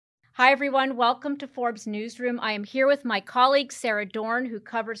Hi, everyone. Welcome to Forbes Newsroom. I am here with my colleague, Sarah Dorn, who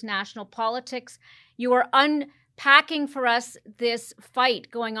covers national politics. You are unpacking for us this fight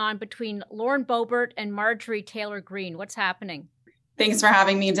going on between Lauren Boebert and Marjorie Taylor Greene. What's happening? Thanks for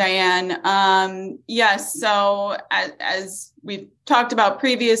having me, Diane. Yes, so as we've talked about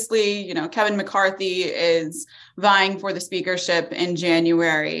previously, Kevin McCarthy is vying for the speakership in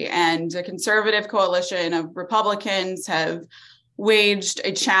January, and a conservative coalition of Republicans have waged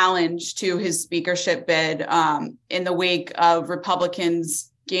a challenge to his speakership bid in the wake of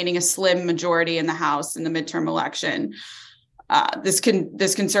Republicans gaining a slim majority in the House in the midterm election. This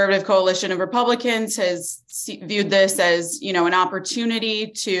conservative coalition of Republicans has viewed this as, an opportunity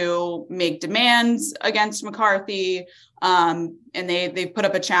to make demands against McCarthy, and they've put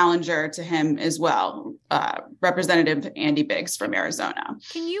up a challenger to him as well, Representative Andy Biggs from Arizona.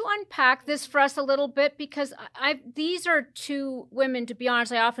 Can you unpack this for us a little bit? Because these are two women, to be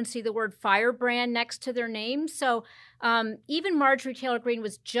honest, I often see the word firebrand next to their names. So even Marjorie Taylor Greene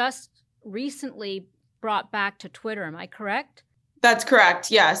was just recently brought back to Twitter. Am I correct? That's correct.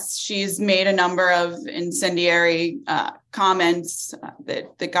 Yes. She's made a number of incendiary comments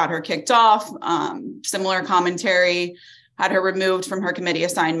that got her kicked off. Similar commentary had her removed from her committee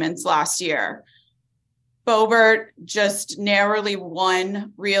assignments last year. Boebert just narrowly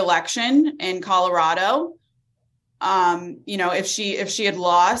won re-election in Colorado. If she had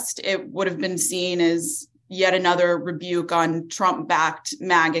lost, it would have been seen as yet another rebuke on Trump-backed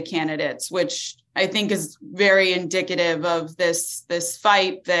MAGA candidates, which I think is very indicative of this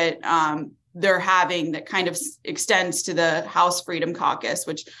fight that they're having that kind of extends to the House Freedom Caucus,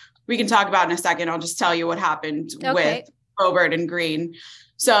 which we can talk about in a second. I'll just tell you what happened with Boebert and Greene.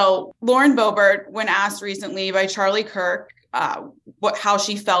 So Lauren Boebert, when asked recently by Charlie Kirk how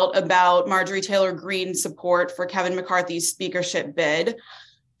she felt about Marjorie Taylor Greene's support for Kevin McCarthy's speakership bid,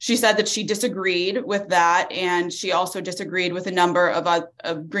 she said that she disagreed with that, and she also disagreed with a number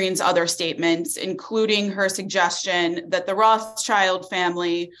of Greene's other statements, including her suggestion that the Rothschild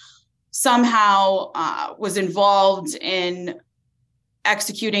family somehow was involved in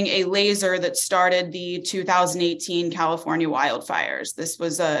executing a laser that started the 2018 California wildfires. This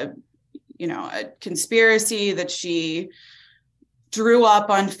was a conspiracy that she drew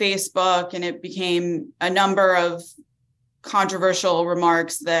up on Facebook, and it became a number of controversial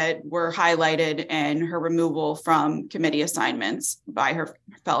remarks that were highlighted in her removal from committee assignments by her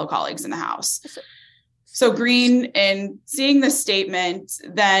fellow colleagues in the House. So Greene, in seeing this statement,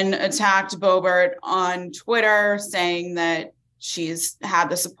 then attacked Boebert on Twitter, saying that she's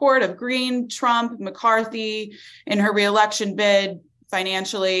had the support of Greene, Trump, McCarthy in her reelection bid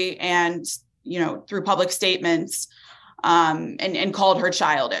financially and, through public statements. And called her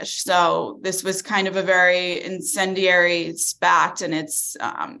childish. So this was kind of a very incendiary spat, and it's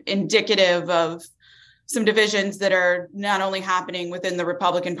indicative of some divisions that are not only happening within the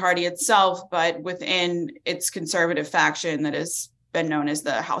Republican Party itself, but within its conservative faction that has been known as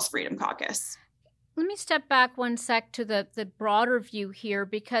the House Freedom Caucus. Let me step back one sec to the broader view here,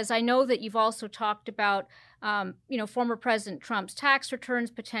 because I know that you've also talked about former President Trump's tax returns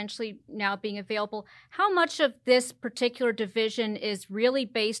potentially now being available. How much of this particular division is really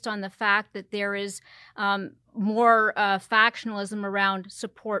based on the fact that there is more factionalism around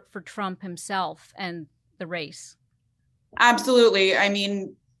support for Trump himself and the race? Absolutely. I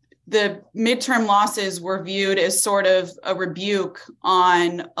mean, the midterm losses were viewed as sort of a rebuke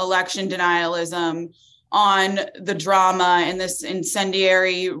on election denialism, on the drama and this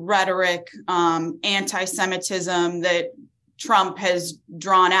incendiary rhetoric, anti-Semitism that Trump has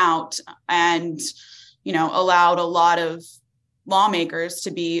drawn out and, allowed a lot of lawmakers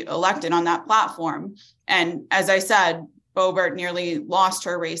to be elected on that platform. And as I said, Boebert nearly lost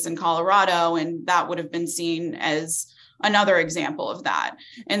her race in Colorado, and that would have been seen as another example of that.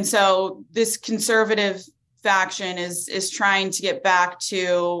 And so this conservative faction is trying to get back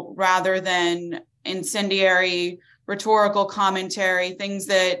to, rather than incendiary rhetorical commentary, things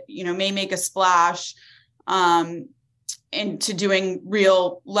that may make a splash, into doing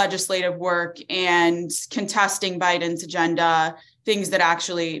real legislative work and contesting Biden's agenda, things that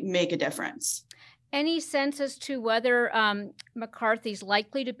actually make a difference. Any sense as to whether McCarthy's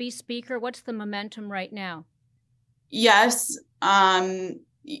likely to be speaker? What's the momentum right now? Yes, there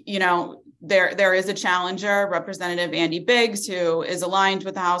is a challenger, Representative Andy Biggs, who is aligned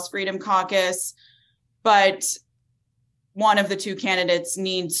with the House Freedom Caucus, but one of the two candidates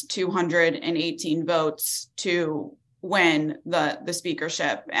needs 218 votes to win the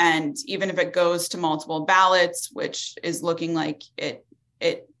speakership. And even if it goes to multiple ballots, which is looking like it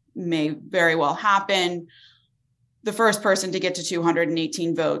may very well happen, the first person to get to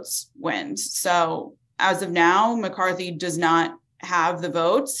 218 votes wins. So as of now, McCarthy does not have the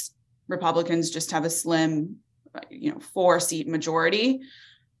votes. Republicans just have a slim, 4-seat majority.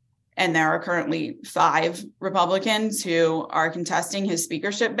 And there are currently 5 Republicans who are contesting his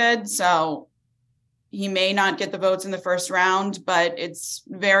speakership bid. So he may not get the votes in the first round, but it's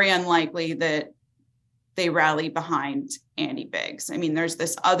very unlikely that they rally behind Andy Biggs. I mean, there's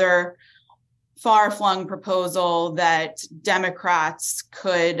this other far-flung proposal that Democrats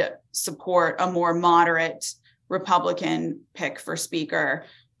could support a more moderate Republican pick for speaker,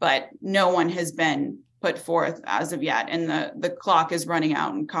 but no one has been put forth as of yet. And the clock is running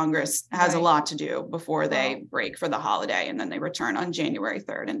out, and Congress has a lot to do before they break for the holiday, and then they return on January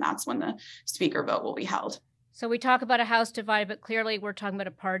 3rd, and that's when the speaker vote will be held. So we talk about a House divide, but clearly we're talking about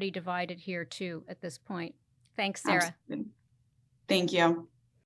a party divided here too at this point. Thanks, Sarah. Absolutely. Thank you.